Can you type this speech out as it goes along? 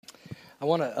I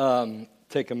want to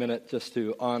take a minute just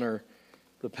to honor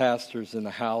the pastors in the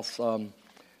house.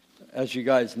 As you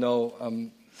guys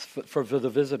know, for the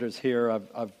visitors here,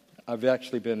 I've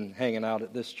actually been hanging out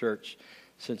at this church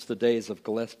since the days of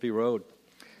Gillespie Road,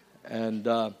 and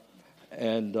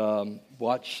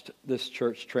watched this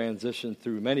church transition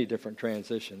through many different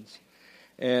transitions.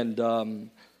 And I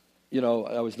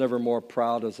was never more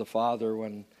proud as a father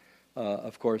when,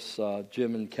 of course,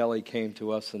 Jim and Kelly came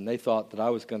to us, and they thought that I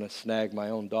was going to snag my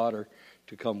own daughter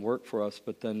to come work for us,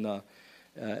 but then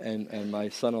and my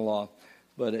son-in-law.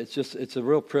 But it's a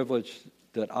real privilege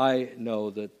that I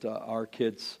know that our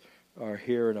kids are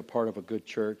here and a part of a good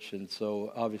church, and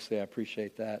so obviously I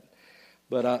appreciate that.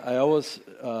 But I always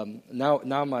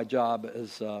now my job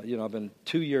is I've been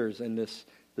 2 years in this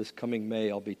coming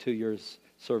May. I'll be 2 years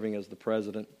serving as the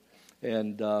president,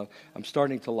 and I'm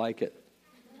starting to like it.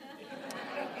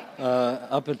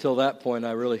 Up until that point,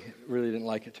 I really didn't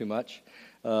like it too much.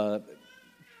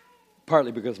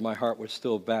 Partly because my heart was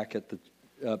still back at the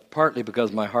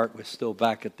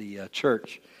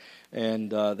church,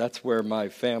 and that's where my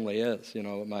family is.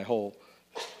 My whole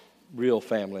real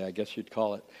family, I guess you'd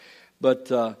call it.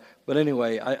 But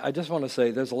anyway, I just want to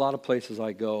say there's a lot of places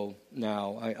I go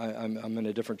now. I'm in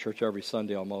a different church every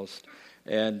Sunday almost,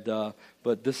 and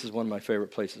but this is one of my favorite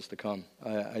places to come.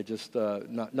 I just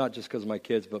not just because of my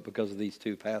kids, but because of these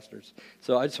two pastors.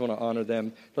 So I just want to honor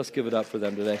them. Let's give it up for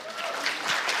them today.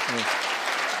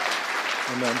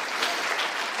 Amen.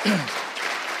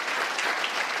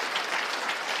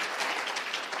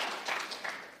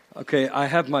 Okay, I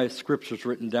have my scriptures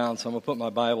written down, so I'm going to put my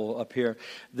Bible up here.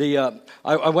 I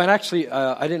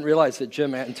didn't realize that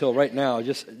Jim, until right now,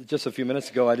 just a few minutes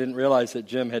ago, I didn't realize that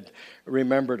Jim had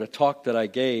remembered a talk that I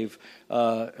gave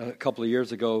a couple of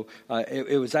years ago.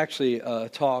 It was actually a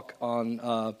talk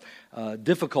on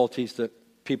difficulties that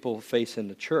people face in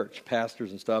the church,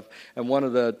 pastors and stuff. And one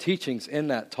of the teachings in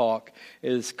that talk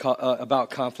is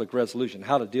about conflict resolution,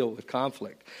 how to deal with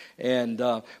conflict. And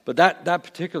but that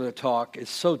particular talk is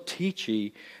so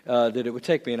teachy that it would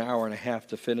take me an hour and a half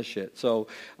to finish it. So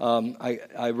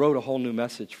I wrote a whole new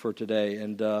message for today,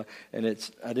 and I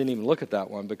didn't even look at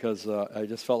that one because I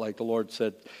just felt like the Lord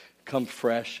said, come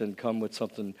fresh and come with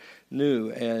something new.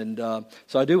 And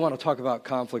so I do want to talk about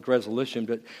conflict resolution,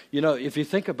 but if you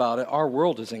think about it, our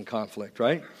world is in conflict,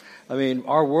 right? I mean,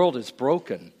 our world is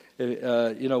broken.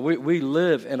 We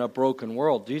live in a broken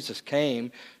world. Jesus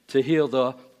came to heal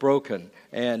the broken,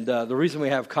 and the reason we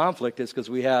have conflict is because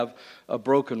we have a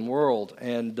broken world,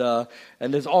 and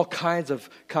there's all kinds of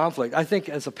conflict. I think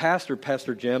as a pastor,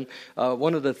 Pastor Jim,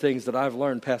 one of the things that I've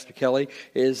learned, Pastor Kelly,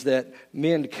 is that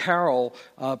me and Carol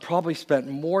probably spent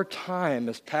more time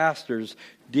as pastors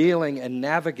dealing and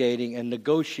navigating and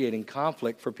negotiating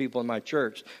conflict for people in my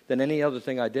church than any other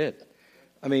thing I did.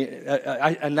 I mean,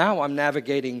 and now I'm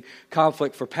navigating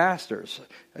conflict for pastors.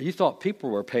 You thought people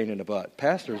were a pain in the butt.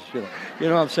 Pastors, you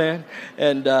know what I'm saying?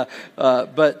 And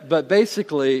but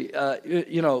basically,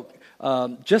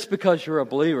 just because you're a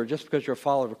believer, just because you're a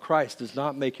follower of Christ, does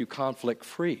not make you conflict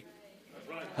free.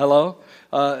 Hello?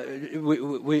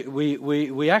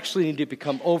 We actually need to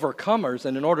become overcomers,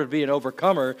 and in order to be an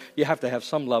overcomer, you have to have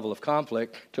some level of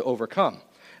conflict to overcome.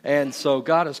 And so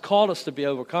God has called us to be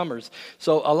overcomers.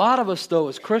 So a lot of us, though,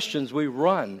 as Christians, we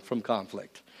run from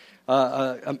conflict.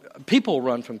 People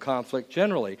run from conflict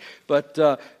generally. But,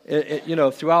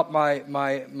 throughout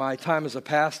my time as a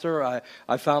pastor,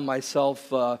 I found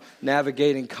myself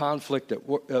navigating conflict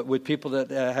with people that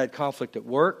had conflict at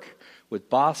work, with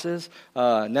bosses,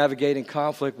 navigating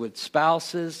conflict with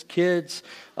spouses, kids,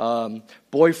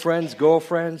 boyfriends,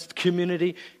 girlfriends,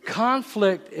 community.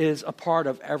 Conflict is a part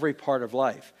of every part of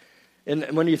life.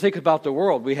 And when you think about the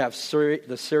world, we have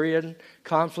the Syrian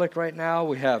conflict right now.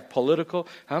 We have political.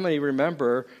 How many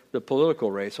remember the political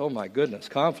race? Oh, my goodness,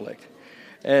 conflict.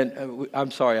 And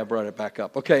I'm sorry I brought it back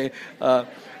up. Okay,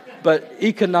 but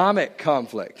economic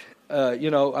conflict.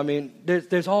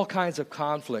 There's all kinds of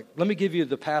conflict. Let me give you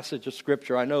the passage of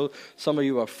Scripture. I know some of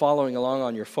you are following along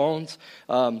on your phones,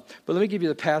 but let me give you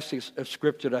the passage of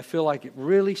Scripture that I feel like it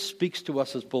really speaks to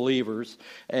us as believers,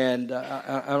 and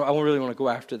I really want to go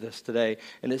after this today.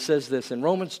 And it says this, in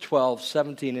Romans 12,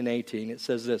 17 and 18, it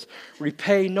says this,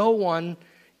 repay no one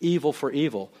evil for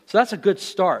evil. So that's a good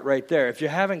start right there. If you're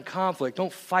having conflict,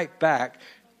 don't fight back.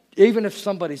 Even if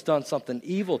somebody's done something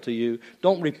evil to you,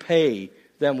 don't repay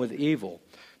them with evil.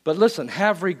 But listen,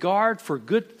 have regard for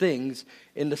good things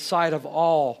in the sight of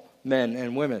all men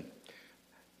and women.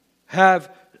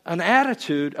 Have an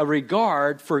attitude, a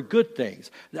regard for good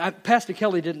things. Pastor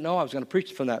Kelly didn't know I was going to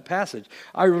preach from that passage.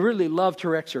 I really loved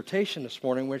her exhortation this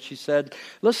morning where she said,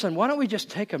 listen, why don't we just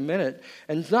take a minute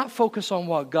and not focus on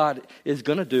what God is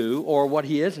going to do or what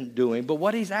he isn't doing, but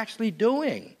what he's actually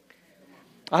doing.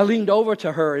 I leaned over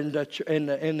to her in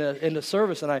the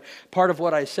service, and part of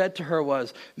what I said to her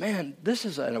was, man, this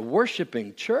is a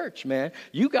worshiping church, man.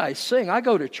 You guys sing. I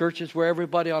go to churches where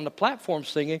everybody on the platform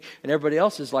singing, and everybody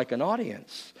else is like an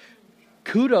audience.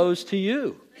 Kudos to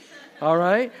you. All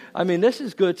right? I mean, this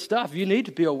is good stuff. You need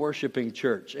to be a worshiping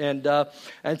church. And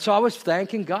so I was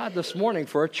thanking God this morning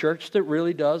for a church that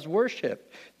really does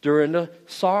worship during the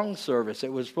song service.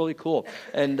 It was really cool.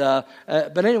 And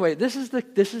but anyway, this is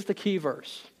the key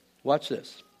verse. Watch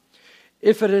this.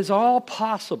 If it is all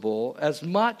possible, as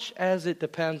much as it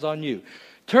depends on you.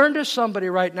 Turn to somebody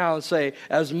right now and say,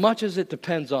 as much as it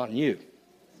depends on you.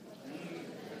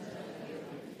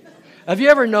 Have you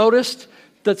ever noticed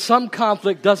that some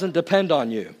conflict doesn't depend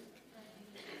on you?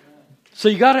 So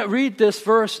you got to read this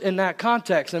verse in that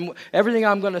context, and everything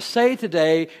I'm going to say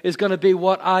today is going to be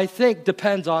what I think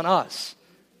depends on us.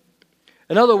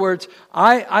 In other words,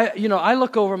 I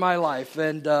look over my life,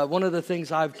 and one of the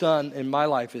things I've done in my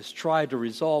life is try to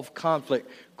resolve conflict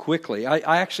quickly.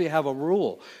 I actually have a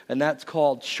rule, and that's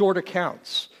called short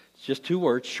accounts. It's just 2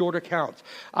 words, short accounts.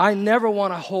 I never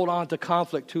want to hold on to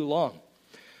conflict too long.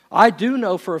 I do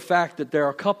know for a fact that there are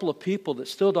a couple of people that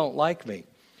still don't like me.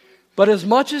 But as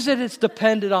much as it is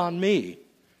dependent on me,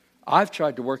 I've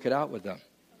tried to work it out with them.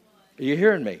 Are you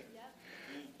hearing me?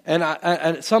 And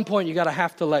at some point, you got to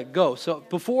have to let go. So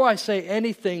before I say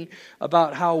anything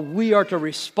about how we are to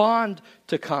respond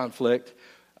to conflict,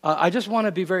 I just want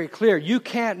to be very clear. You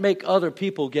can't make other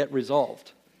people get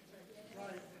resolved.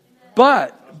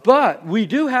 But we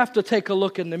do have to take a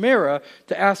look in the mirror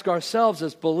to ask ourselves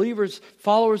as believers,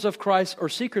 followers of Christ, or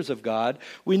seekers of God,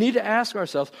 we need to ask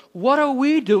ourselves, what are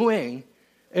we doing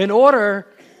in order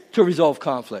to resolve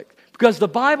conflict? Because the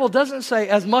Bible doesn't say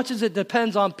as much as it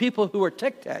depends on people who are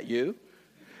ticked at you.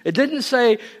 It didn't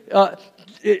say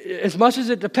as much as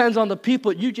it depends on the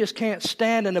people you just can't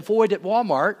stand and avoid at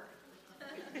Walmart.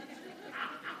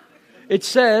 It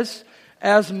says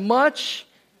as much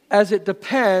as it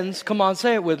depends, come on,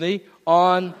 say it with me,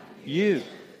 on you.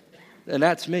 And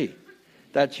that's me.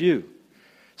 That's you.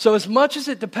 So as much as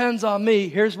it depends on me,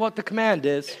 here's what the command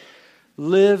is.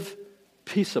 Live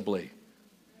peaceably.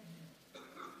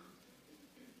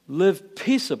 Live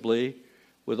peaceably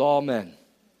with all men,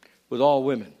 with all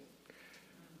women.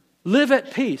 Live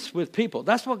at peace with people.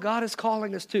 That's what God is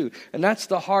calling us to. And that's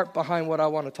the heart behind what I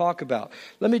want to talk about.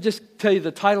 Let me just tell you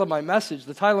the title of my message.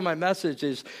 The title of my message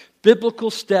is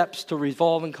Biblical Steps to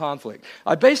Resolving Conflict.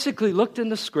 I basically looked in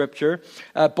the scripture,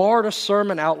 borrowed a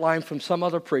sermon outline from some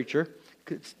other preacher.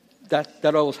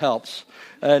 That always helps.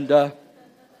 And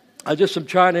I just am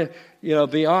trying to,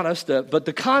 be honest. But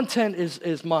the content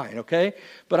is mine, okay?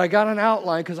 But I got an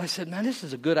outline because I said, man, this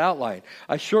is a good outline.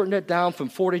 I shortened it down from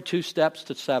 42 steps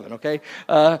to 7, okay?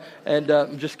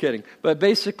 I'm just kidding. But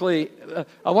basically,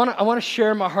 I want to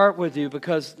share my heart with you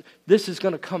because this is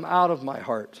going to come out of my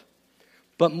heart.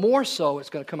 But more so, it's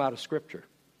going to come out of Scripture.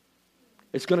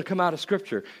 It's going to come out of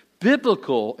Scripture.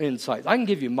 Biblical insights. I can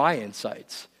give you my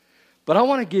insights. But I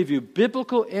want to give you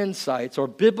biblical insights or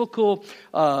biblical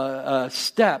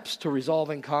steps to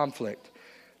resolving conflict.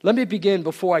 Let me begin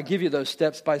before I give you those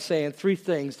steps by saying 3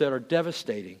 things that are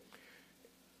devastating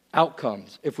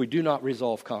outcomes if we do not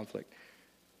resolve conflict.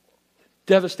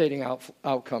 Devastating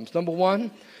outcomes. Number 1,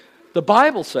 the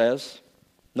Bible says,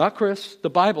 not Chris,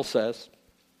 the Bible says,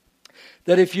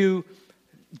 that if you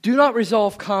do not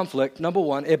resolve conflict, number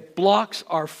 1, it blocks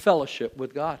our fellowship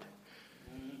with God.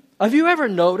 Have you ever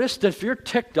noticed that if you're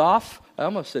ticked off, I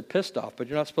almost said pissed off, but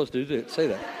you're not supposed to say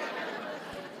that.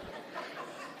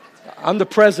 I'm the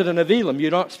president of Elam. You're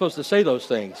not supposed to say those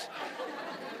things.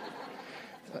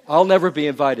 I'll never be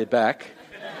invited back.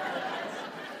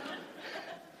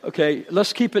 Okay,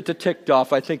 let's keep it to ticked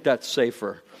off. I think that's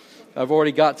safer. I've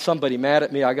already got somebody mad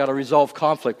at me. I got to resolve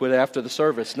conflict with after the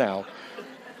service now.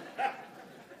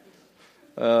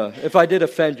 If I did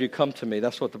offend you, come to me.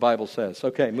 That's what the Bible says.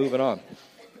 Okay, moving on.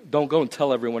 Don't go and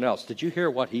tell everyone else. Did you hear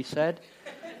what he said?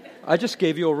 I just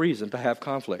gave you a reason to have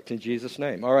conflict in Jesus'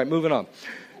 name. All right, moving on.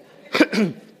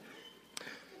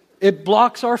 It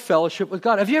blocks our fellowship with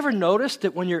God. Have you ever noticed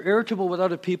that when you're irritable with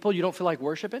other people, you don't feel like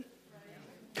worshiping?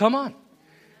 Come on.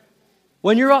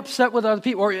 When you're upset with other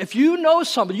people, or if you know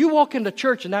somebody, you walk into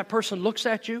church and that person looks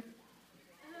at you.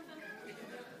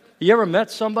 You ever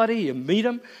met somebody, you meet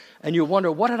them, and you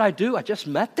wonder, what did I do? I just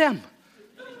met them.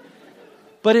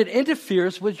 but it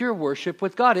interferes with your worship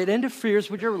with God. It interferes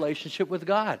with your relationship with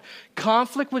God.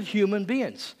 Conflict with human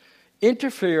beings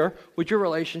interfere with your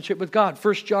relationship with God.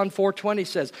 1 John 4:20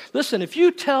 says, listen, if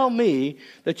you tell me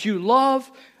that you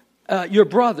love your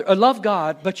brother, love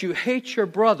God, but you hate your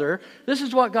brother, this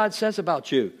is what God says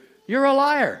about you. You're a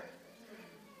liar.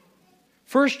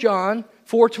 1 John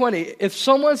 4:20, if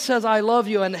someone says, I love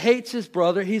you and hates his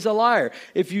brother, he's a liar.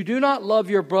 If you do not love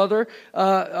your brother,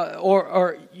 let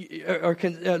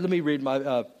me read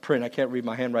my print. I can't read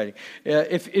my handwriting.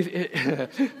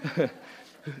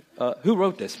 Who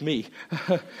wrote this? Me.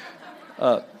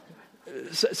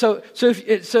 So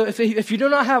if you do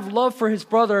not have love for his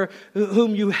brother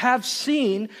whom you have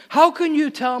seen, how can you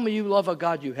tell me you love a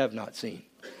God you have not seen?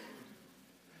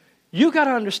 You got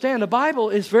to understand, the Bible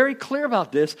is very clear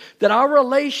about this, that our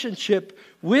relationship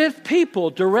with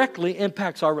people directly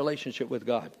impacts our relationship with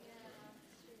God.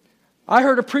 I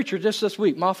heard a preacher just this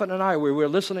week, Moffat and I, we were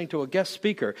listening to a guest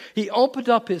speaker. He opened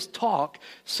up his talk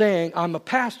saying, I'm a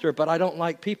pastor, but I don't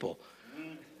like people.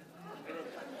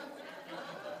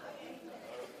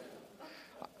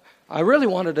 I really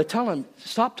wanted to tell him,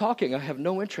 stop talking. I have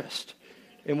no interest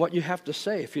in what you have to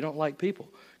say if you don't like people.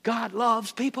 God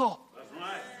loves people.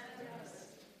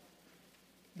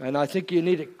 And I think you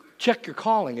need to check your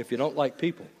calling if you don't like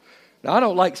people. Now, I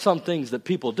don't like some things that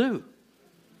people do,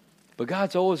 but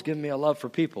God's always given me a love for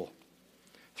people.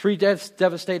 3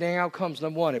 devastating outcomes.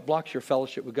 Number 1, it blocks your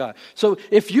fellowship with God. So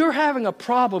if you're having a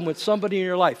problem with somebody in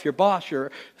your life, your boss,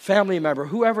 your family member,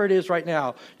 whoever it is right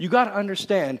now, you got to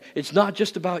understand it's not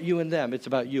just about you and them, it's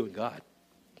about you and God.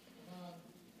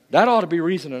 That ought to be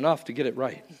reason enough to get it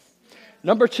right.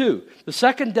 Number 2, the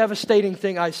second devastating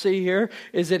thing I see here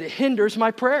is that it hinders my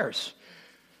prayers.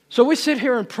 So we sit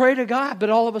here and pray to God,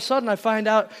 but all of a sudden I find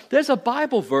out there's a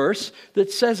Bible verse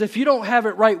that says if you don't have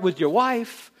it right with your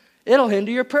wife, it'll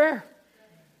hinder your prayer.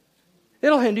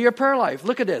 It'll hinder your prayer life.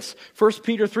 Look at this. 1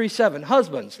 Peter 3:7.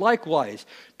 Husbands, likewise,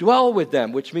 dwell with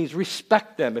them, which means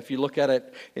respect them. If you look at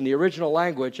it in the original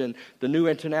language, and the New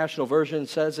International Version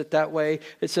says it that way,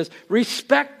 it says,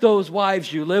 respect those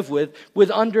wives you live with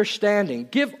understanding.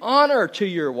 Give honor to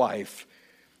your wife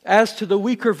as to the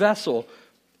weaker vessel,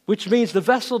 which means the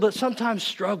vessel that sometimes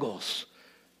struggles.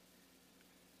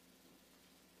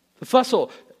 The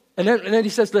vessel, and then he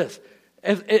says this,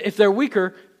 if they're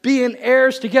weaker, being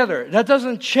heirs together. That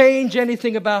doesn't change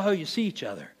anything about how you see each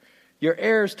other. You're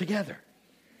heirs together.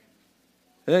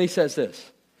 And then he says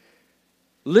this,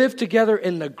 live together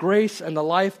in the grace and the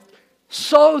life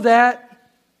so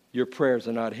that your prayers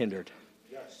are not hindered.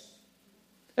 Yes.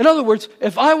 In other words,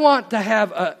 if I want to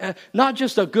have not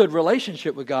just a good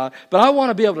relationship with God, but I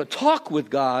want to be able to talk with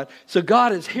God so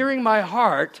God is hearing my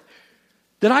heart,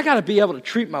 then I got to be able to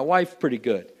treat my wife pretty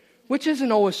good, which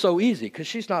isn't always so easy because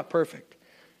she's not perfect.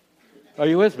 Are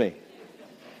you with me?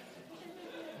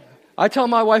 I tell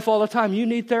my wife all the time, you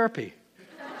need therapy.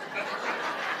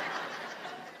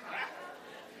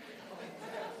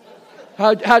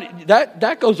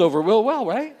 That goes over real well,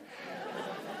 right?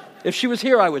 If she was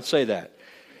here, I would say that.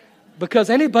 Because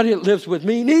anybody that lives with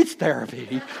me needs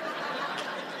therapy.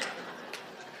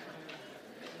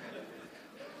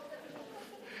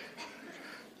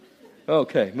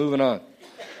 Okay, moving on.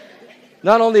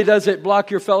 Not only does it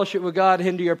block your fellowship with God,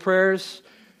 hinder your prayers,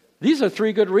 these are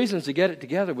 3 good reasons to get it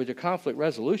together with your conflict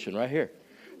resolution right here.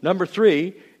 Number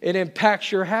 3, it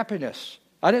impacts your happiness.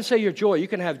 I didn't say your joy. You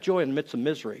can have joy in the midst of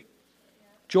misery.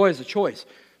 Joy is a choice.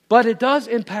 But it does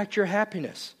impact your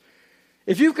happiness.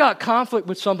 If you've got conflict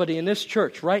with somebody in this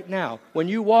church right now, when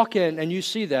you walk in and you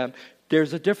see them,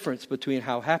 there's a difference between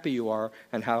how happy you are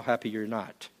and how happy you're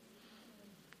not.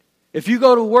 If you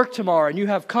go to work tomorrow and you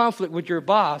have conflict with your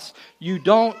boss, you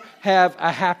don't have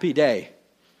a happy day.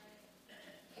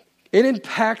 It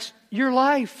impacts your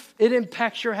life. It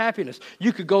impacts your happiness.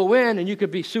 You could go in and you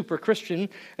could be super Christian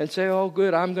and say, oh,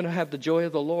 good, I'm going to have the joy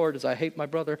of the Lord as I hate my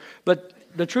brother. But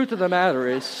the truth of the matter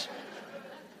is,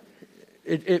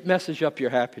 it messes up your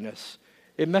happiness.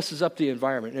 It messes up the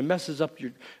environment. It messes up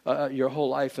your whole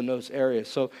life in those areas.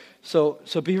 So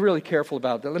be really careful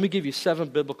about that. Let me give you 7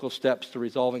 biblical steps to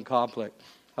resolving conflict.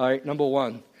 All right, number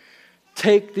 1,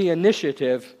 take the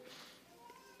initiative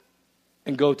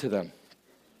and go to them.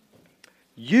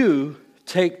 You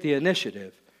take the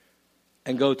initiative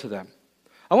and go to them.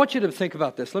 I want you to think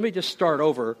about this. Let me just start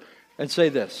over and say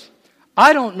this.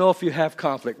 I don't know if you have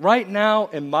conflict. Right now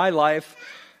in my life,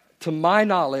 to my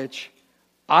knowledge,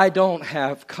 I don't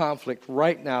have conflict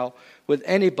right now with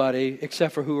anybody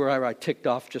except for whoever I ticked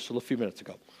off just a few minutes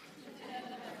ago.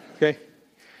 Okay?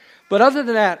 But other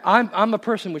than that, I'm a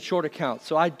person with short accounts,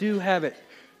 so I do have it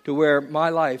to where my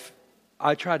life,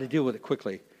 I try to deal with it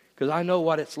quickly because I know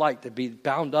what it's like to be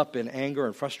bound up in anger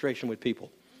and frustration with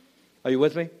people. Are you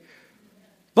with me?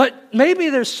 But maybe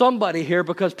there's somebody here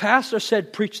because Pastor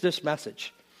said preach this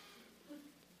message.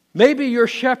 Maybe your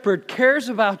shepherd cares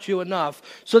about you enough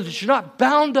so that you're not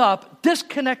bound up,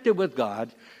 disconnected with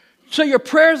God, so your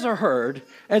prayers are heard,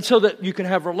 and so that you can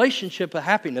have relationship and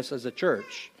happiness as a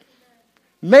church.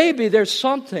 Maybe there's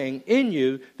something in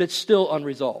you that's still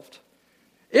unresolved.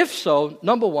 If so,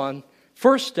 number one,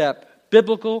 first step,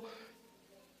 biblical,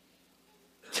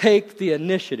 take the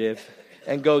initiative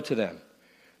and go to them.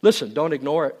 Listen, don't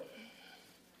ignore it.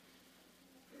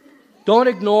 Don't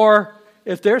ignore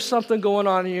if there's something going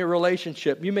on in your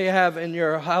relationship. You may have in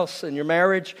your house, in your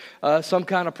marriage, some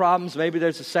kind of problems. Maybe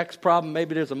there's a sex problem.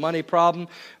 Maybe there's a money problem,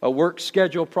 a work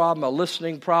schedule problem, a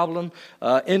listening problem,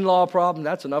 in-law problem.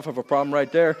 That's enough of a problem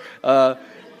right there.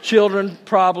 Children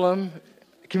problem,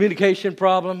 communication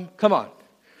problem. Come on.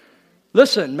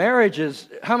 Listen, marriage is,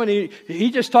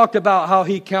 he just talked about how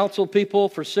he counseled people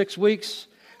for 6 weeks.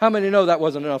 How many know that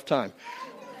wasn't enough time?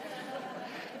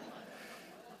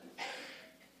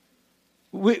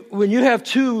 When you have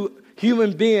two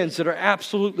human beings that are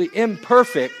absolutely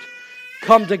imperfect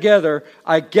come together,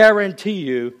 I guarantee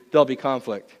you there'll be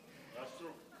conflict.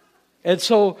 And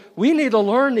so we need to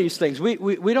learn these things.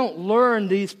 We don't learn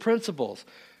these principles.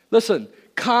 Listen,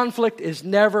 conflict is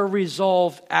never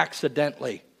resolved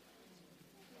accidentally.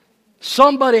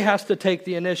 Somebody has to take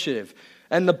the initiative.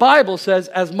 And the Bible says,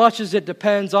 as much as it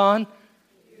depends on...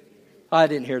 I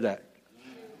didn't hear that.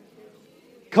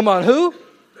 Come on, who?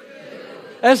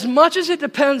 As much as it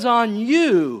depends on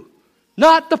you,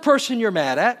 not the person you're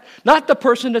mad at, not the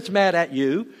person that's mad at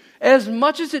you, as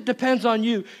much as it depends on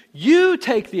you, you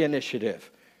take the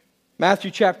initiative. Matthew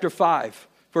chapter 5,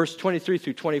 verse 23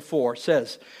 through 24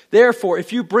 says, therefore,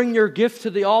 if you bring your gift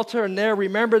to the altar and there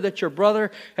remember that your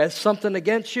brother has something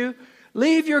against you,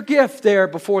 leave your gift there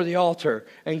before the altar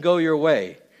and go your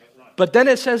way. But then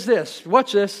it says this,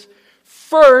 watch this,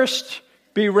 first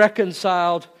be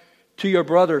reconciled to your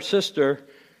brother or sister,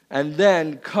 and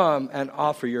then come and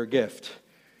offer your gift.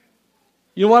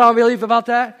 You know what I believe about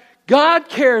that? God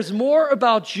cares more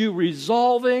about you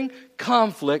resolving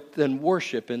conflict than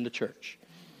worship in the church.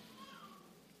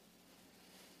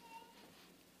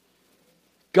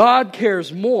 God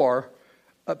cares more.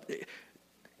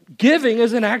 Giving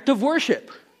is an act of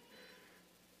worship.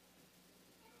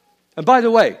 And by the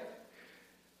way,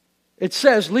 it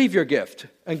says leave your gift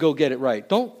and go get it right.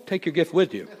 Don't take your gift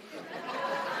with you.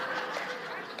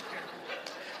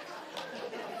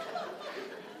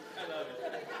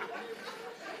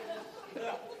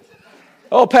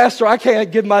 Oh, Pastor, I can't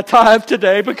give my tithe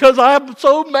today because I'm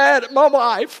so mad at my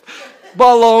wife.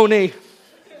 Baloney.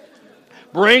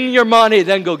 Bring your money,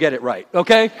 then go get it right,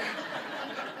 okay?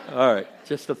 All right,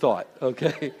 just a thought,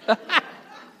 okay?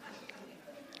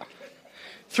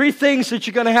 3 things that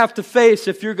you're going to have to face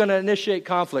if you're going to initiate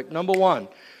conflict. Number 1,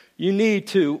 you need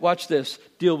to, watch this,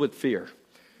 deal with fear.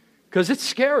 Because it's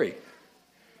scary.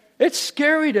 It's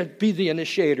scary to be the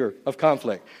initiator of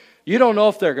conflict. You don't know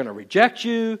if they're going to reject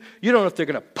you. You don't know if they're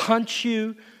going to punch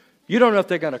you. You don't know if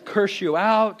they're going to curse you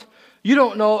out. You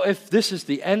don't know if this is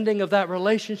the ending of that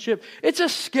relationship. It's a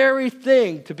scary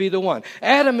thing to be the one.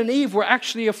 Adam and Eve were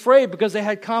actually afraid because they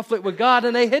had conflict with God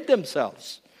and they hid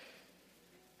themselves.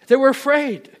 They were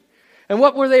afraid. And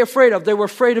what were they afraid of? They were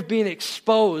afraid of being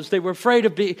exposed. They were afraid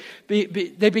of they're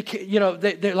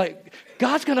like,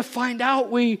 God's going to find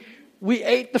out we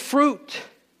ate the fruit.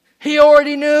 He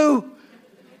already knew.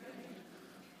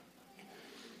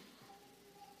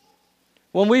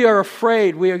 When we are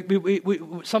afraid, we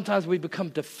sometimes we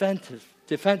become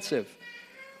defensive.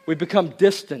 We become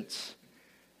distant.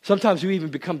 Sometimes we even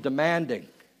become demanding.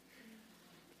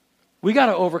 We got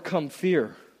to overcome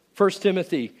fear. 2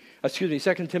 Timothy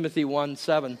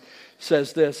 1:7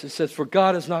 says this. It says, for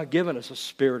God has not given us a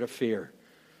spirit of fear.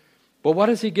 But what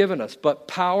has He given us? But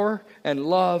power and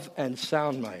love and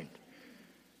sound mind.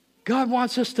 God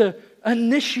wants us to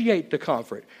initiate the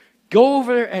conflict. Go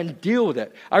over there and deal with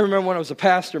it. I remember when I was a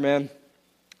pastor, man,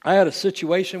 I had a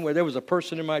situation where there was a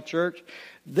person in my church.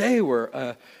 They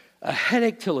were a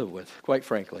headache to live with, quite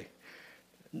frankly.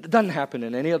 It doesn't happen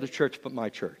in any other church but my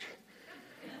church.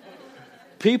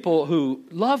 People who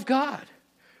love God,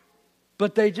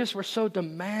 but they just were so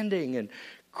demanding and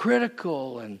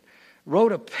critical and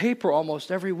wrote a paper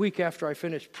almost every week after I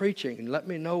finished preaching and let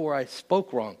me know where I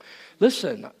spoke wrong.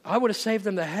 Listen, I would have saved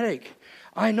them the headache.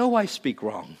 I know I speak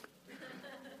wrong.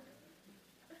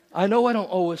 I know I don't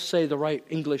always say the right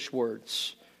English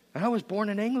words. And I was born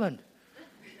in England.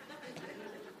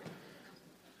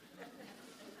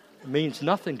 It means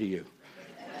nothing to you.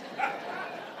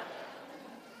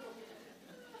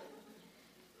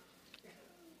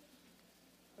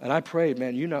 And I prayed,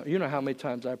 man, you know how many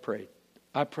times I prayed.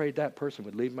 I prayed that person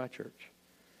would leave my church.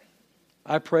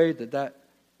 I prayed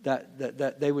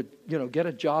that they would, get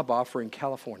a job offer in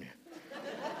California.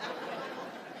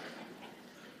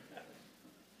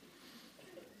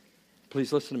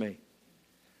 Please listen to me.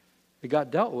 It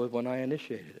got dealt with when I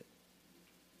initiated it.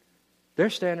 They're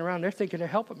standing around, they're thinking they're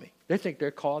helping me. They think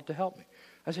they're called to help me.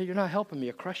 I said, you're not helping me,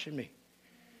 you're crushing me.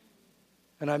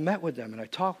 And I met with them and I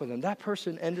talked with them. That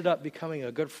person ended up becoming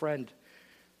a good friend.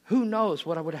 Who knows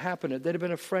what would have happened if they'd have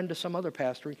been a friend to some other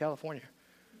pastor in California.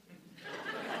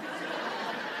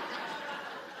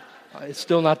 It's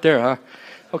still not there, huh?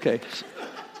 Okay.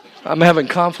 I'm having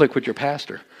conflict with your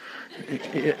pastor.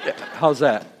 How's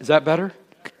that? Is that better?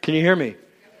 Can you hear me?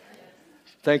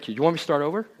 Thank you. Do you want me to start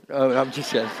over? Oh, I'm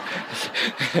just kidding.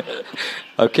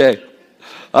 Okay.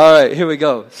 All right, here we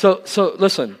go. So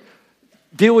listen.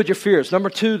 Deal with your fears. Number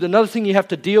 2, another thing you have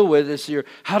to deal with is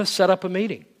how to set up a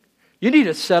meeting. You need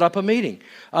to set up a meeting.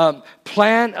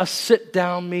 Plan a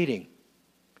sit-down meeting.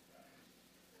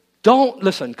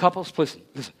 Listen, couples, listen.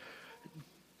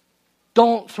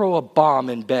 Don't throw a bomb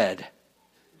in bed.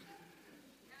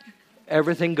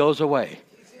 Everything goes away.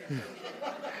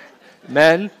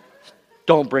 Men,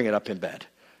 don't bring it up in bed.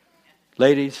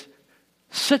 Ladies,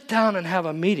 sit down and have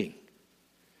a meeting.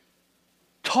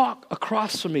 Talk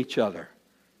across from each other.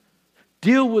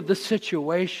 Deal with the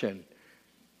situation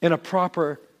in a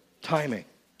proper timing.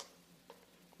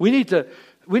 We need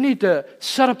to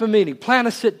set up a meeting, plan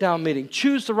a sit-down meeting,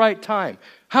 choose the right time.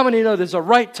 How many know there's a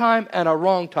right time and a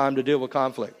wrong time to deal with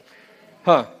conflict?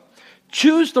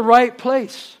 Choose the right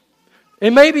place.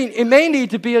 It may need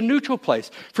to be a neutral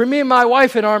place. For me and my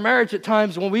wife in our marriage at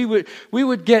times when we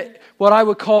would get what I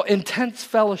would call intense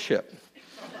fellowship.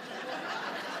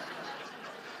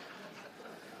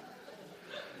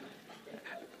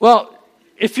 Well,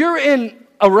 if you're in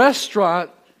a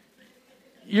restaurant,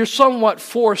 you're somewhat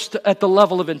forced at the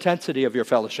level of intensity of your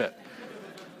fellowship.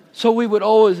 So we would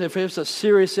always, if it's a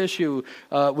serious issue,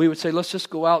 we would say, let's just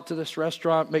go out to this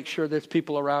restaurant, make sure there's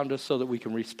people around us so that we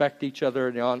can respect each other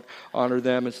and honor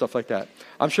them and stuff like that.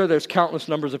 I'm sure there's countless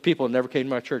numbers of people who never came to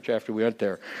my church after we went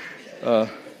there.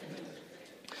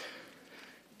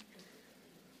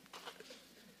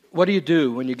 What do you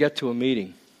do when you get to a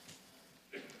meeting?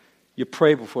 You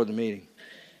pray before the meeting.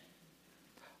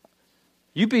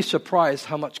 You'd be surprised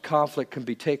how much conflict can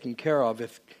be taken care of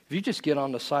if you just get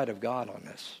on the side of God on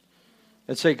this.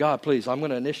 And say, God, please, I'm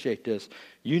going to initiate this.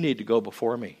 You need to go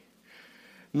before me.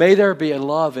 May there be a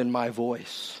love in my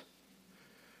voice.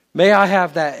 May I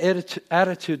have that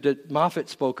attitude that Moffat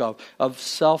spoke of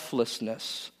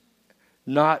selflessness.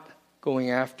 Not going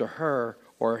after her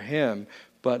or him,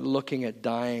 but looking at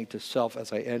dying to self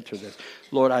as I enter this.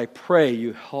 Lord, I pray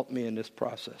you help me in this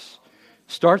process.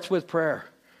 Starts with prayer.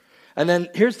 And then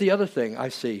here's the other thing I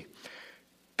see.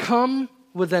 Come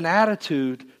with an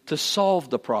attitude to solve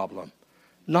the problem,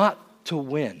 not to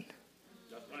win.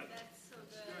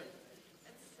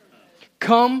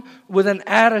 Come with an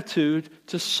attitude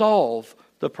to solve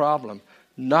the problem,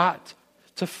 not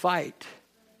to fight.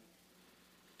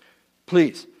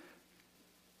 Please.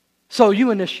 So you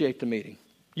initiate the meeting.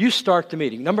 You start the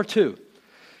meeting. Number 2,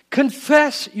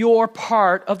 confess your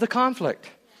part of the conflict.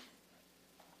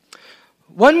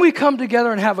 When we come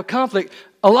together and have a conflict,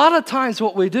 a lot of times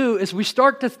what we do is we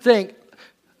start to think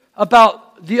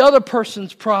about the other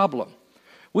person's problem.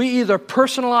 We either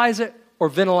personalize it or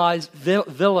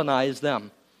villainize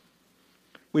them.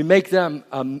 We make them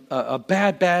a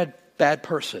bad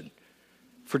person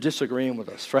for disagreeing with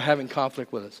us, for having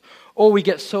conflict with us. Or we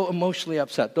get so emotionally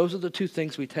upset. Those are the 2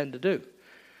 things we tend to do.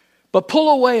 But pull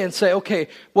away and say, okay,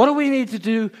 what do we need to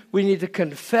do? We need to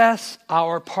confess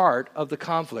our part of the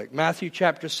conflict. Matthew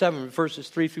chapter 7, verses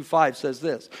 3 through 5 says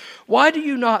this. Why do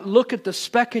you look at the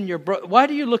speck in your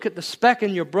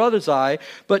brother's eye,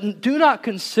 but do not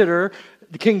consider,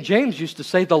 the King James used to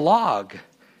say, the log,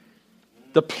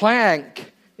 the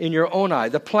plank in your own eye,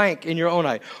 the plank in your own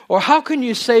eye? Or how can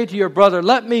you say to your brother,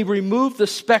 let me remove the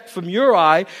speck from your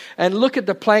eye and look at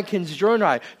the plank in your own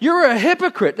eye? You're a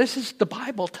hypocrite. This is the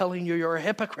Bible telling you you're a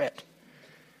hypocrite.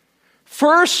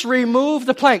 First, remove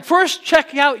the plank. First,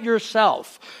 check out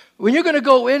yourself. When you're going to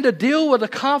go in to deal with a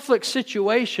conflict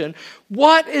situation,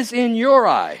 what is in your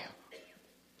eye?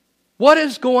 What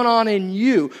is going on in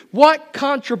you? What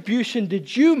contribution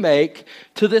did you make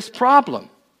to this problem?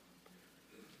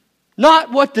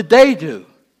 Not what did they do,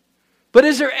 but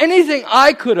is there anything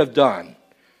I could have done?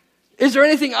 Is there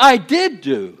anything I did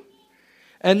do?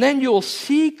 And then you'll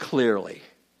see clearly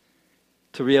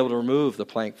to be able to remove the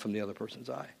plank from the other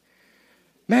person's eye.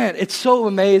 Man, it's so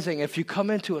amazing if you come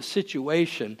into a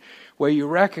situation where you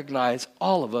recognize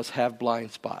all of us have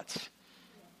blind spots.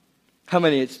 How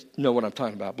many know what I'm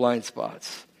talking about, blind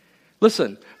spots?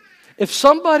 Listen, if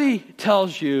somebody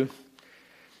tells you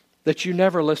that you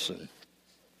never listen,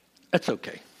 that's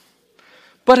okay.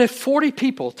 But if 40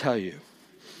 people tell you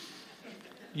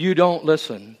you don't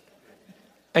listen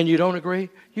and you don't agree,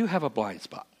 you have a blind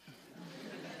spot.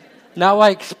 Now I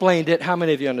explained it. How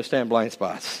many of you understand blind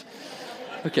spots?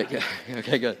 Okay, good.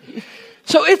 Okay, good.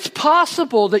 So it's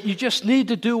possible that you just need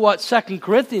to do what 2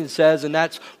 Corinthians says, and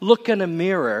that's look in a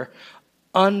mirror,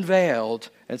 unveiled,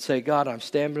 and say, God, I'm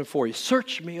standing before you.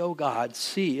 Search me, oh God,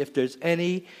 see if there's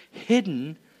any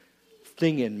hidden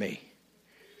thing in me.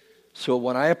 So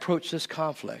when I approach this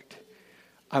conflict,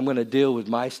 I'm going to deal with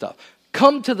my stuff.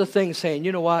 Come to the thing saying,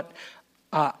 you know what?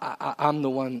 I'm the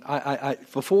one.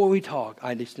 Before we talk,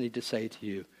 I just need to say to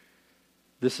you,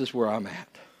 this is where I'm at.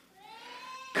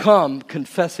 Come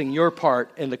confessing your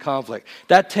part in the conflict.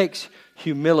 That takes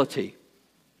humility.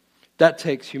 That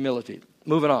takes humility.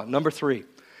 Moving on. Number 3.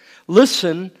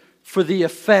 Listen for the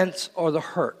offense or the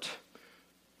hurt.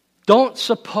 Don't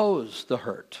suppose the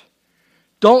hurt.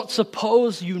 Don't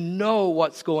suppose you know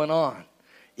what's going on,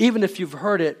 even if you've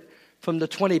heard it from the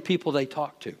 20 people they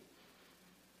talked to.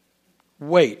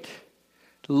 Wait.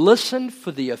 Listen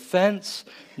for the offense,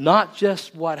 not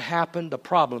just what happened, the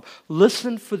problem.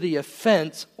 Listen for the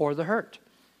offense or the hurt.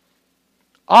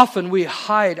 Often we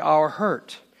hide our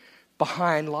hurt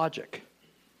behind logic.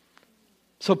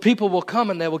 So people will come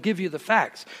and they will give you the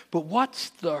facts. But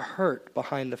what's the hurt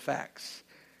behind the facts?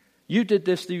 You did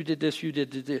this, you did this, you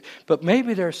did this. But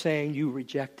maybe they're saying you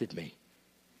rejected me.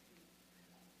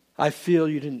 I feel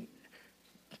you didn't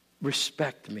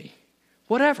respect me.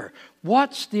 Whatever.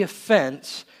 What's the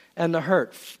offense and the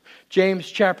hurt?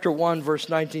 James chapter 1 verse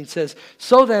 19 says,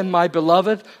 so then, my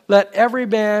beloved, let every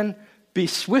man be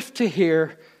swift to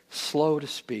hear, slow to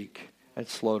speak, and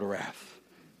slow to wrath.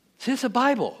 See, it's the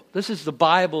Bible. This is the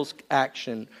Bible's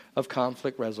action of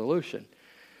conflict resolution.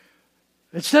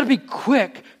 Instead of be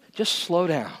quick, just slow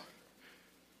down.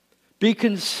 Be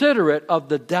considerate of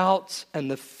the doubts and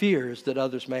the fears that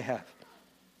others may have.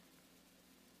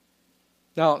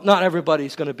 Now, not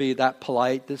everybody's going to be that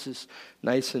polite. This is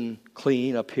nice and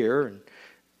clean up here.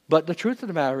 But the truth of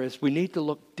the matter is we need to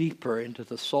look deeper into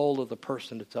the soul of the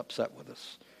person that's upset with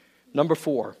us. Number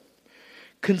 4,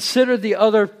 consider the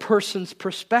other person's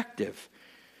perspective.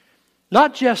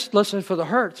 Not just listen for the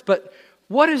hurts, but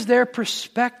what is their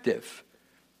perspective?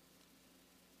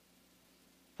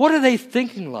 What are they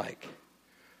thinking like?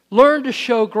 Learn to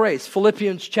show grace.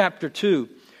 Philippians chapter 2.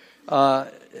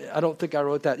 I don't think I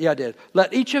wrote that. Yeah, I did.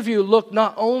 Let each of you look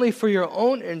not only for your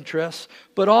own interests,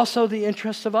 but also the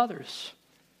interests of others.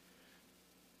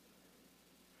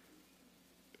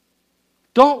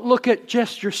 Don't look at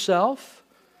just yourself.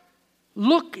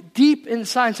 Look deep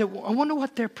inside and say, I wonder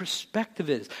what their perspective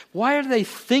is. Why are they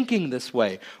thinking this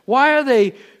way? Why are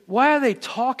they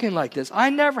talking like this? I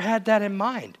never had that in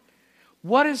mind.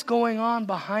 What is going on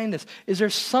behind this? Is there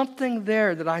something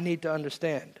there that I need to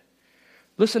understand?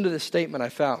 Listen to this statement I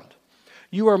found.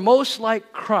 You are most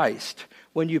like Christ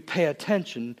when you pay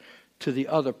attention to the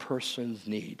other person's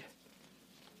need.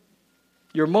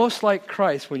 You're most like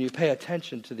Christ when you pay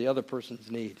attention to the other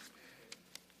person's need.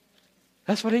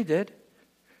 That's what he did.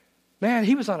 Man,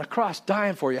 he was on a cross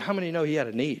dying for you. How many know he had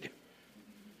a need?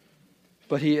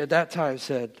 But he at that time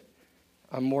said,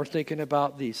 I'm more thinking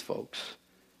about these folks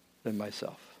than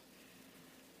myself.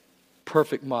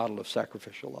 Perfect model of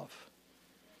sacrificial love.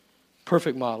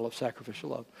 Perfect model of sacrificial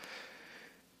love.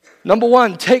 Number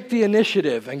 1, take the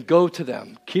initiative and go to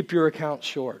them. Keep your accounts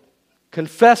short.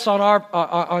 Confess on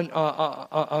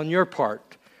your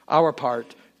part, our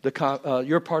part,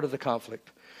 your part of the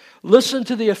conflict. Listen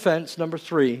to the offense. Number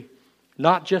 3,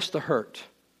 not just the hurt.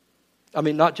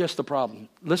 Not just the problem.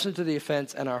 Listen to the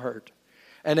offense and our hurt.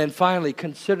 And then finally,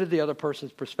 consider the other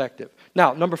person's perspective.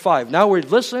 Now, number 5. Now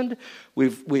we've listened.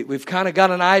 We've kind of got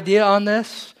an idea on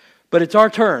this. But it's our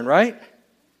turn, right?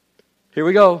 Here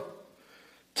we go.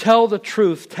 Tell the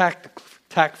truth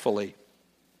tactfully.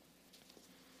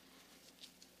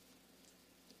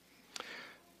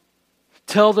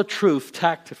 Tell the truth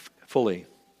tactfully.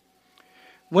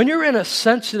 When you're in a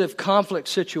sensitive conflict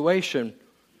situation,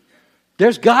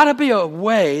 there's got to be a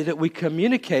way that we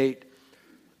communicate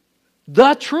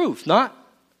the truth, not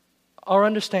our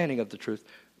understanding of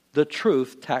the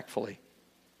truth tactfully.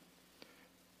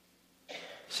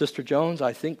 Sister Jones,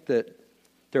 I think that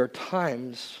there are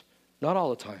times, not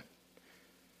all the time,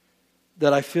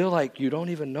 that I feel like you don't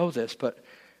even know this, but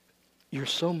you're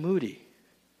so moody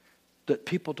that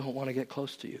people don't want to get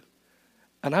close to you.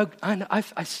 And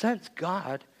I sense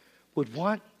God would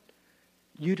want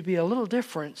you to be a little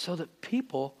different so that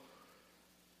people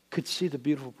could see the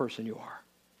beautiful person you are.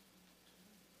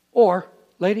 Or,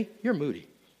 lady, you're moody.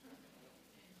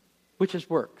 Which has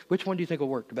worked? Which one do you think will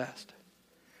work the best?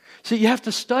 See, you have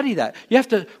to study that. You have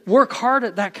to work hard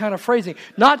at that kind of phrasing.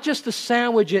 Not just to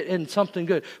sandwich it in something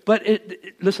good. But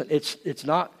listen, it's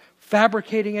not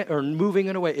fabricating it or moving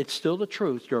it away. It's still the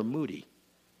truth. You're moody.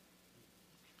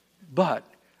 But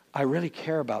I really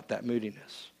care about that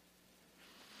moodiness.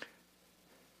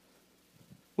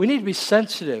 We need to be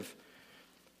sensitive.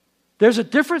 There's a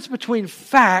difference between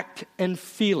fact and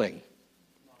feeling.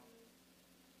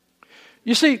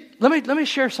 You see, let me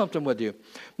share something with you.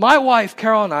 My wife,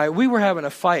 Carol, and I, we were having a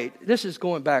fight. This is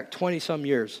going back 20-some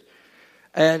years.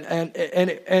 And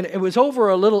it was over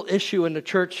a little issue in the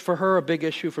church. For her, a big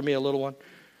issue. For me, a little one.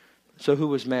 So who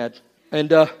was mad? And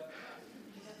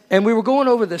we were going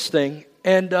over this thing.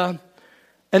 And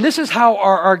this is how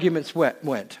our arguments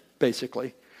went,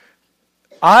 basically.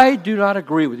 I do not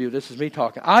agree with you. This is me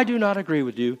talking. I do not agree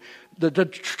with you. The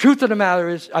truth of the matter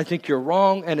is, I think you're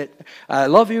wrong, and I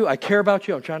love you. I care about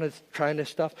you. I'm trying this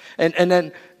stuff.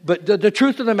 But the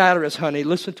truth of the matter is, honey,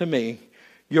 listen to me.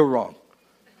 You're wrong.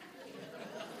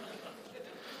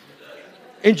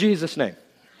 In Jesus' name.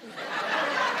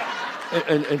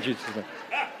 In Jesus' name.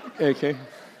 Okay.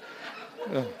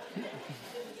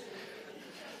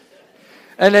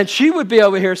 And then she would be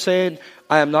over here saying,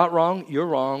 I am not wrong, you're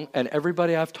wrong, and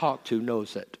everybody I've talked to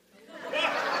knows it.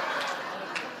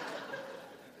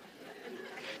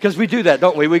 Because we do that,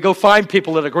 don't we? We go find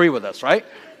people that agree with us, right?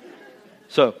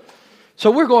 So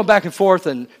we're going back and forth,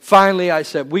 and finally I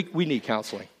said, we need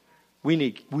counseling.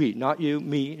 Not you,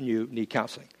 me and you, need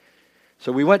counseling.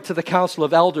 So we went to the council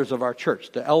of elders of our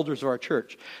church, the elders of our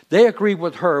church. They agreed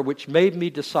with her, which made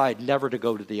me decide never to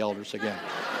go to the elders again.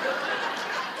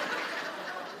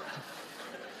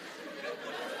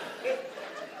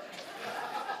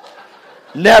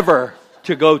 Never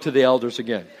to go to the elders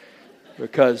again,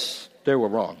 because they were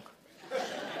wrong.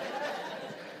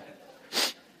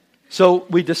 So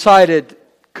we decided,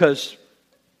 because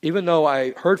even though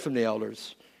I heard from the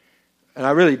elders, and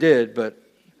I really did, but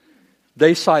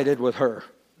they sided with her.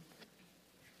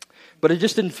 But it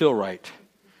just didn't feel right,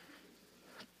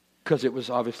 because it was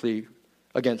obviously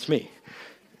against me.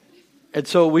 And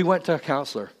so we went to a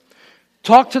counselor,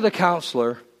 talked to the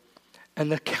counselor, and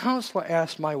the counselor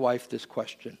asked my wife this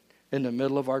question in the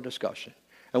middle of our discussion.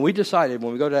 And we decided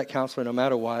when we go to that counselor, no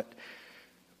matter what,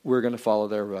 we're going to follow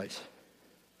their advice.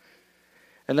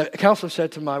 And the counselor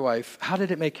said to my wife, how did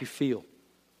it make you feel?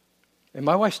 And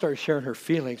my wife started sharing her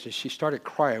feelings, and she started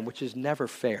crying, which is never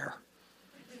fair.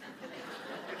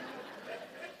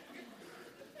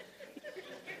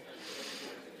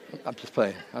 I'm just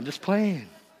playing.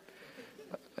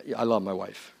 I love my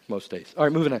wife most days. All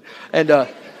right, moving on.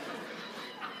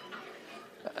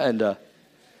 And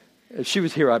if she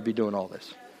was here, I'd be doing all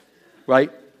this.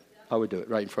 Right? I would do it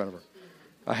right in front of her.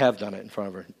 I have done it in front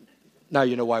of her. Now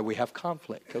you know why we have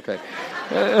conflict. Okay.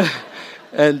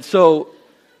 And so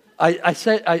I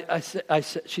said,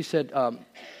 she said,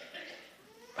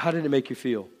 how did it make you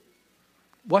feel?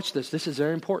 Watch this. This is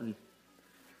very important.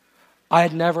 I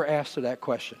had never asked her that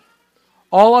question.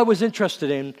 All I was interested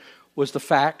in was the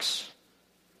facts.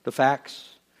 The facts.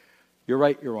 You're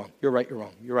right, you're wrong. You're right, you're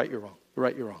wrong. You're right, you're wrong. You're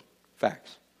right, you're wrong.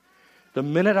 Facts. The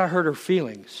minute I heard her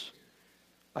feelings,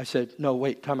 I said, no,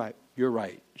 wait, time out. You're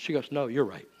right. She goes, no, you're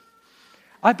right.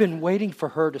 I've been waiting for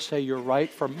her to say you're right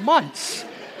for months.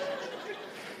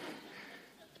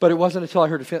 But it wasn't until I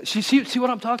heard her feelings. See what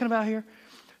I'm talking about here?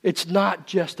 It's not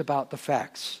just about the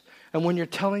facts. And when you're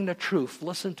telling the truth,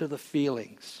 listen to the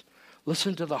feelings.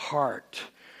 Listen to the heart.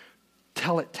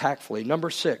 Tell it tactfully. Number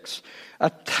 6,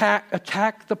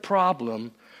 attack the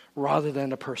problem rather than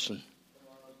the person.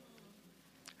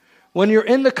 When you're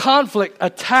in the conflict,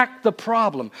 attack the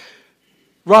problem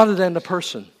rather than the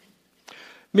person.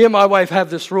 Me and my wife have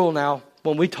this rule now.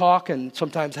 When we talk and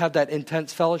sometimes have that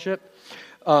intense fellowship,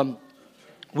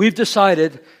 we've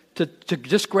decided to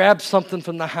just grab something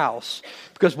from the house.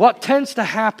 Because what tends to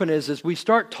happen is we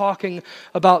start talking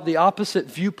about the opposite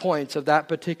viewpoints of that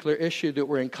particular issue that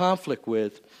we're in conflict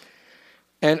with.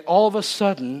 And all of a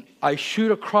sudden, I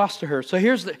shoot across to her. So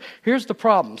here's the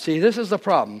problem. See, this is the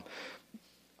problem.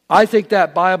 I think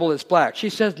that Bible is black. She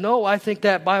says, no, I think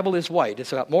that Bible is white.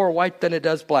 It's got more white than it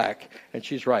does black. And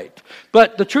she's right.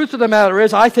 But the truth of the matter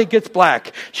is, I think it's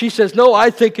black. She says, no, I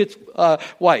think it's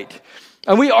white.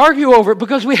 And we argue over it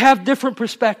because we have different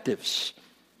perspectives.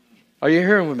 Are you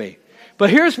hearing with me?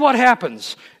 But here's what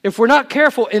happens. If we're not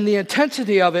careful in the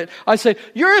intensity of it, I say,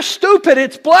 you're stupid,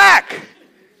 it's black.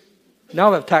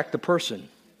 Now I've attacked the person,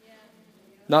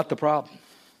 not the problem.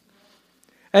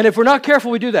 And if we're not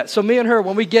careful, we do that. So me and her,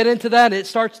 when we get into that, it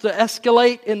starts to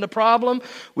escalate in the problem.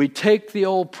 We take the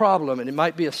old problem, and it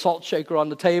might be a salt shaker on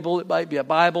the table. It might be a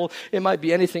Bible. It might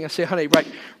be anything. I say, honey,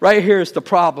 right here is the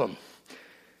problem.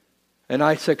 And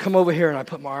I said, come over here, and I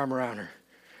put my arm around her.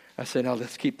 I said, now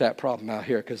let's keep that problem out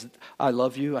here because I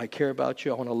love you. I care about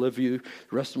you. I want to live you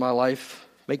the rest of my life.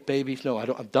 Make babies. No,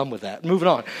 I'm done with that. Moving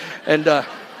on. And but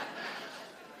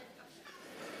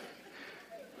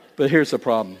here's the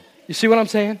problem. You see what I'm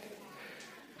saying?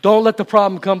 Don't let the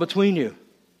problem come between you.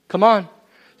 Come on.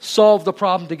 Solve the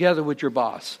problem together with your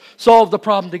boss. Solve the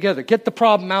problem together. Get the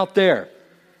problem out there.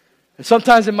 And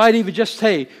sometimes it might even just,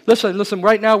 hey, listen,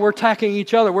 right now we're attacking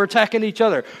each other. We're attacking each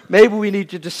other. Maybe we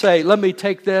need to just say, let me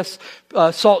take this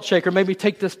salt shaker, maybe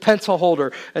take this pencil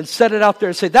holder and set it out there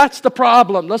and say, that's the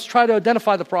problem. Let's try to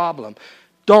identify the problem.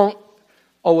 Don't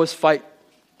always fight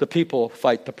the people,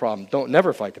 fight the problem.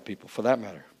 Never fight the people, for that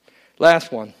matter.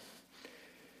 Last one.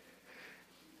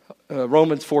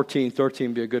 Romans 14:13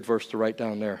 would be a good verse to write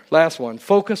down there. Last one.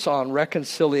 Focus on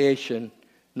reconciliation,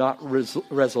 not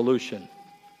resolution.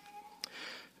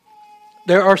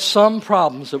 There are some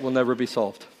problems that will never be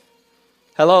solved.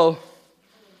 Hello?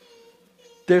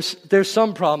 There's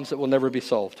some problems that will never be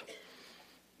solved.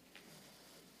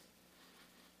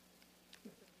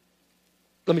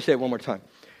 Let me say it one more time.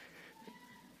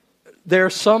 There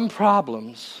are some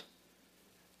problems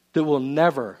that will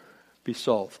never be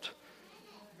solved.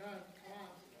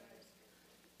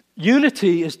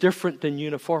 Unity is different than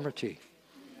uniformity.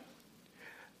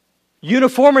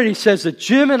 Uniformity says that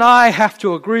Jim and I have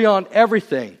to agree on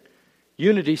everything.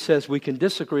 Unity says we can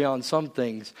disagree on some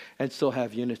things and still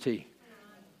have unity.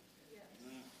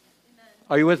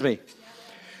 Are you with me?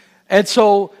 And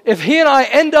so if he and I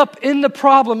end up in the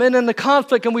problem and in the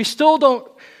conflict and we still don't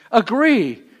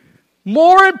agree,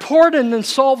 more important than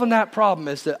solving that problem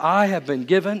is that I have been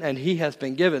given and he has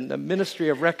been given the ministry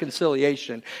of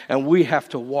reconciliation, and we have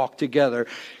to walk together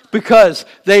because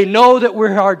they know that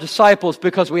we're our disciples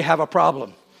because we have a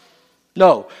problem.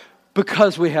 No,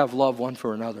 because we have love one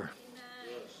for another.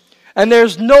 And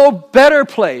there's no better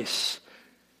place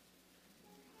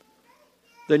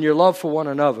than your love for one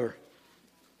another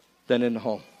than in the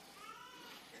home.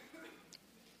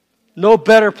 No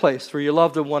better place for your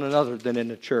love to one another than in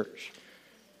the church.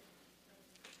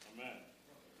 Amen.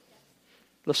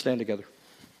 Let's stand together.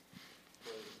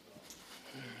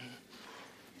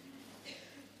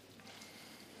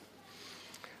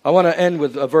 I want to end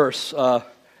with a verse. It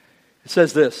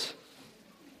says this.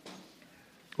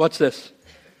 What's this?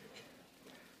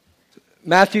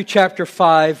 Matthew chapter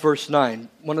 5, verse 9.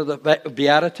 One of the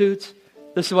Beatitudes.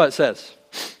 This is what it says.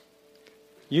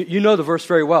 You know the verse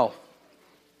very well.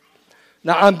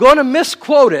 Now, I'm going to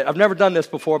misquote it. I've never done this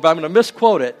before, but I'm going to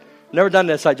misquote it. Never done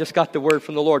this. I just got the word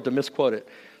from the Lord to misquote it.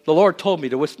 The Lord told me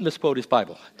to misquote his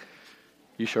Bible.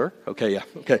 You sure? Okay, yeah.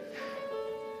 Okay.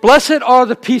 Blessed are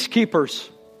the peacekeepers.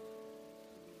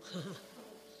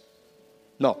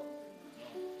 No.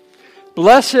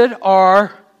 Blessed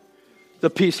are the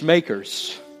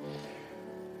peacemakers.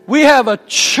 We have a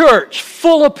church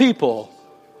full of people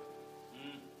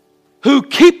who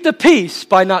keep the peace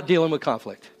by not dealing with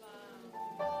conflict.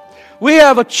 We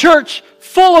have a church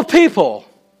full of people.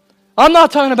 I'm not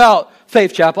talking about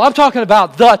Faith Chapel. I'm talking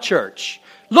about the church.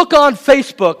 Look on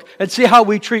Facebook and see how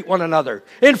we treat one another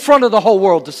in front of the whole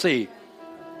world to see.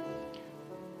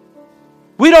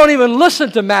 We don't even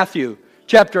listen to Matthew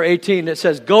chapter 18 that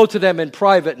says, go to them in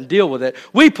private and deal with it.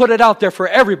 We put it out there for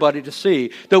everybody to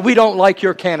see that we don't like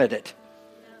your candidate.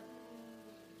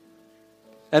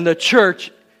 And the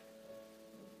church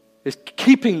is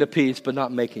keeping the peace but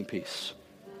not making peace.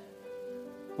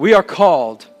 We are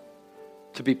called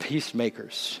to be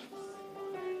peacemakers.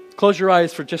 Close your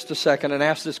eyes for just a second and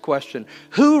ask this question.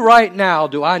 Who right now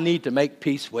do I need to make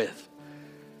peace with?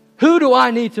 Who do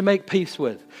I need to make peace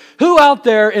with? Who out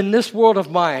there in this world of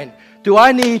mine do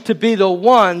I need to be the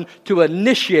one to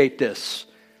initiate this?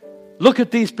 Look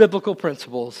at these biblical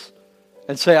principles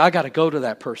and say, I got to go to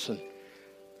that person.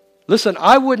 Listen,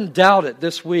 I wouldn't doubt it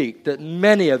this week that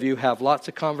many of you have lots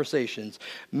of conversations,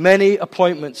 many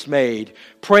appointments made,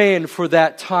 praying for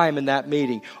that time in that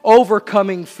meeting,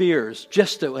 overcoming fears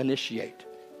just to initiate.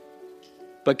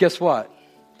 But guess what?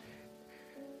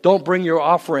 Don't bring your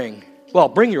offering. Well,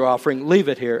 bring your offering, leave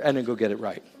it here, and then go get it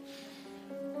right.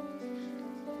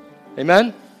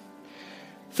 Amen?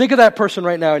 Think of that person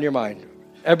right now in your mind.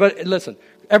 Everybody, listen,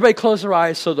 everybody close their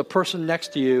eyes so the person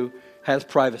next to you has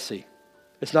privacy.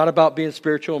 It's not about being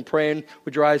spiritual and praying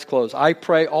with your eyes closed. I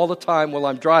pray all the time while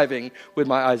I'm driving with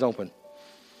my eyes open.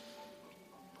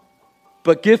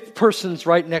 But give persons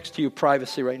right next to you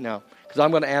privacy right now, because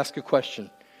I'm going to ask a question.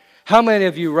 How many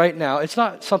of you right now, it's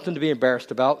not something to be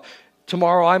embarrassed about.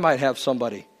 Tomorrow I might have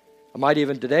somebody. I might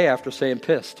even today after saying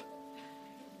pissed.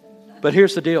 But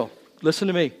here's the deal. Listen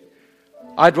to me.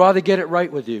 I'd rather get it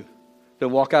right with you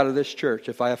than walk out of this church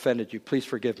if I offended you. Please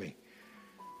forgive me.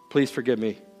 Please forgive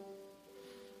me.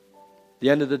 At the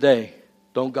end of the day,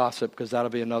 don't gossip, because that'll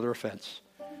be another offense.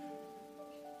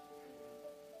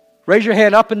 Raise your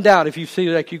hand up and down if you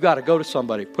feel like you got to go to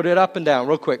somebody. Put it up and down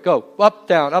real quick. Go up,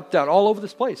 down, all over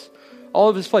this place. All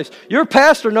over this place. Your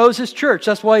pastor knows his church.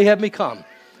 That's why he had me come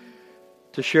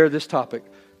to share this topic.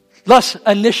 Let's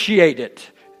initiate it.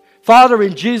 Father,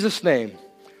 in Jesus' name,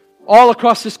 all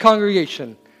across this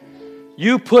congregation,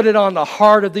 you put it on the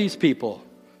heart of these people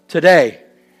today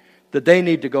that they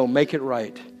need to go make it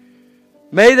right.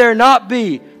 May there not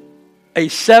be a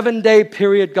 7-day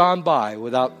period gone by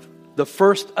without the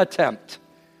first attempt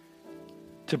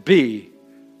to be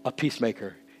a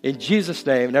peacemaker. In Jesus'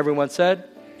 name, and everyone said,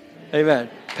 amen.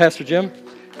 Pastor Jim,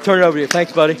 turn it over to you.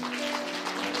 Thanks, buddy.